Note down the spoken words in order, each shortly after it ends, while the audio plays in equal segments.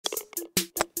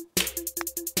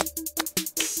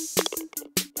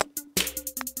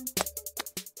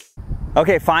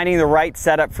Okay, finding the right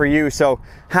setup for you. So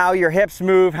how your hips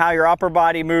move, how your upper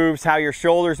body moves, how your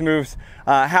shoulders moves,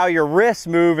 how your wrists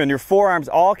move and your forearms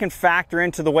all can factor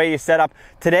into the way you set up.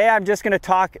 Today I'm just going to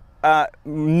talk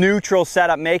neutral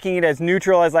setup, making it as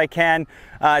neutral as I can.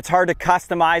 It's hard to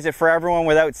customize it for everyone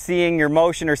without seeing your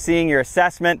motion or seeing your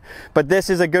assessment, but this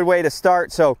is a good way to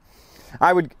start. So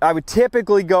I would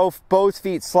typically go both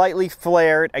feet slightly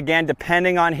flared, again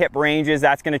depending on hip ranges,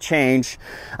 that's going to change.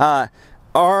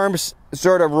 Arms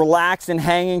sort of relaxed and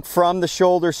hanging from the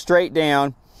shoulders straight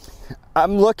down.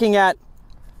 I'm looking at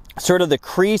sort of the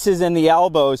creases in the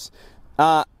elbows.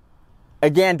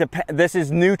 Again, this is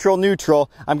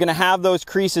neutral. I'm going to have those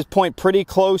creases point pretty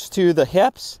close to the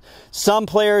hips. Some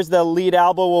players, the lead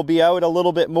elbow will be out a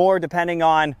little bit more depending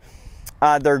on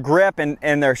their grip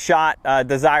and their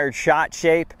desired shot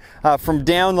shape. From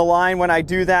down the line when I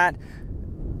do that,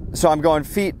 so I'm going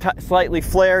feet slightly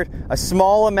flared, a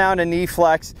small amount of knee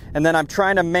flex, and then I'm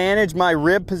trying to manage my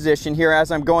rib position here as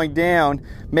I'm going down,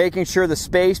 making sure the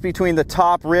space between the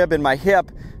top rib and my hip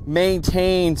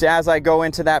maintains as I go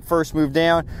into that first move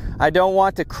down. I don't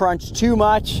want to crunch too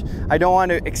much. I don't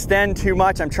want to extend too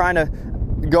much. I'm trying to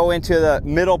go into the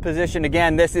middle position.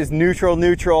 Again, this is neutral,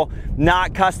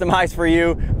 not customized for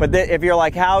you, but if you're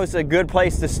like, how's a good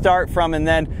place to start from and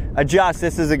then adjust,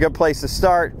 this is a good place to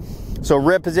start. So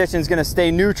rib position is going to stay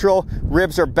neutral.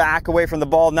 Ribs are back away from the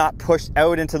ball, not pushed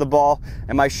out into the ball.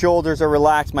 And my shoulders are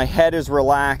relaxed, my head is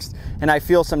relaxed, and I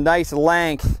feel some nice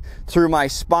length through my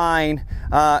spine.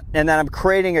 And then I'm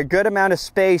creating a good amount of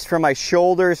space from my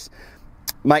shoulders.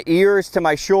 My ears to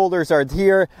my shoulders are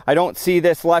here. I don't see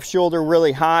this left shoulder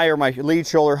really high, or my lead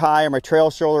shoulder high, or my trail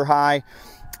shoulder high.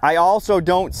 I also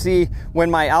don't see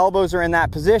when my elbows are in that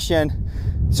position.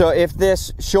 So if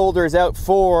this shoulder is out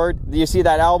forward, you see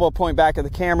that elbow point back at the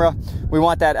camera. We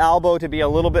want that elbow to be a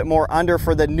little bit more under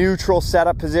for the neutral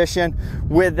setup position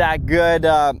with that good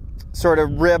sort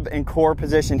of rib and core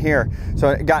position here. So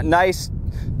it got nice,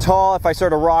 tall. If I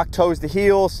sort of rock toes to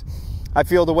heels, I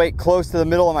feel the weight close to the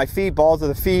middle of my feet, balls of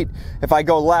the feet. If I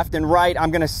go left and right,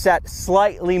 I'm gonna set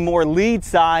slightly more lead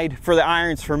side for the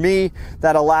irons for me.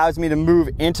 That allows me to move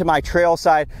into my trail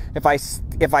side. If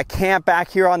I camp back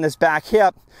here on this back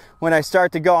hip, when I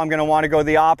start to go, I'm gonna wanna go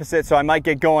the opposite. So I might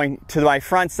get going to my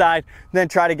front side, then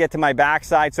try to get to my back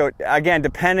side. So again,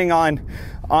 depending on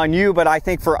you, but I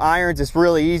think for irons, it's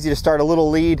really easy to start a little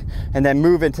lead and then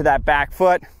move into that back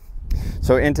foot.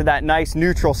 So into that nice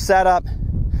neutral setup.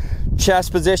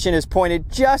 Chest position is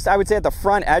pointed just, I would say, at the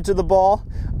front edge of the ball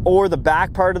or the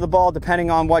back part of the ball, depending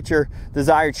on what your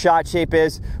desired shot shape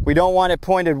is. We don't want it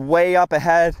pointed way up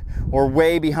ahead or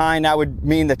way behind. That would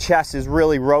mean the chest is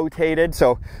really rotated.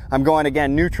 So I'm going,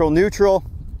 again, neutral.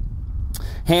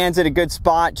 Hands at a good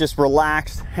spot, just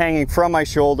relaxed, hanging from my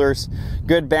shoulders,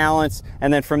 good balance.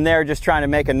 And then from there, just trying to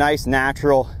make a nice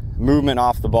natural movement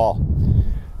off the ball.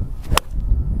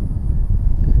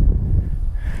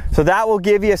 So that will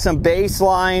give you some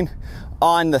baseline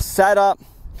on the setup.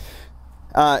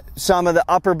 Some of the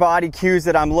upper body cues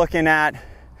that I'm looking at: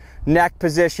 neck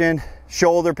position,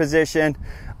 shoulder position,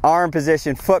 arm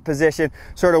position, foot position,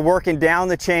 sort of working down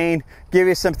the chain, give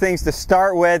you some things to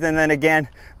start with. And then again,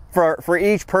 for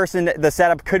each person, the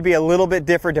setup could be a little bit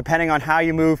different depending on how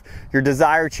you move, your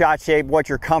desired shot shape, what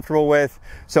you're comfortable with.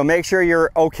 So make sure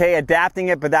you're okay adapting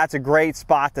it, but that's a great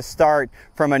spot to start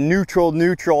from a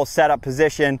neutral setup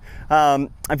position.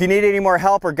 If you need any more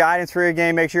help or guidance for your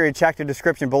game, make sure you check the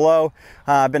description below.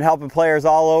 I've been helping players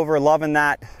all over, loving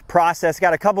that process.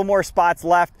 Got a couple more spots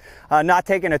left. Not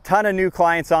taking a ton of new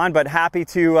clients on, but happy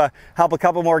to help a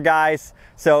couple more guys.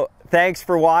 So thanks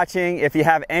for watching. If you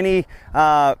have any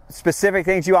specific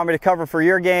things you want me to cover for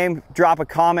your game, drop a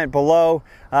comment below.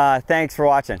 Thanks for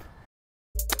watching.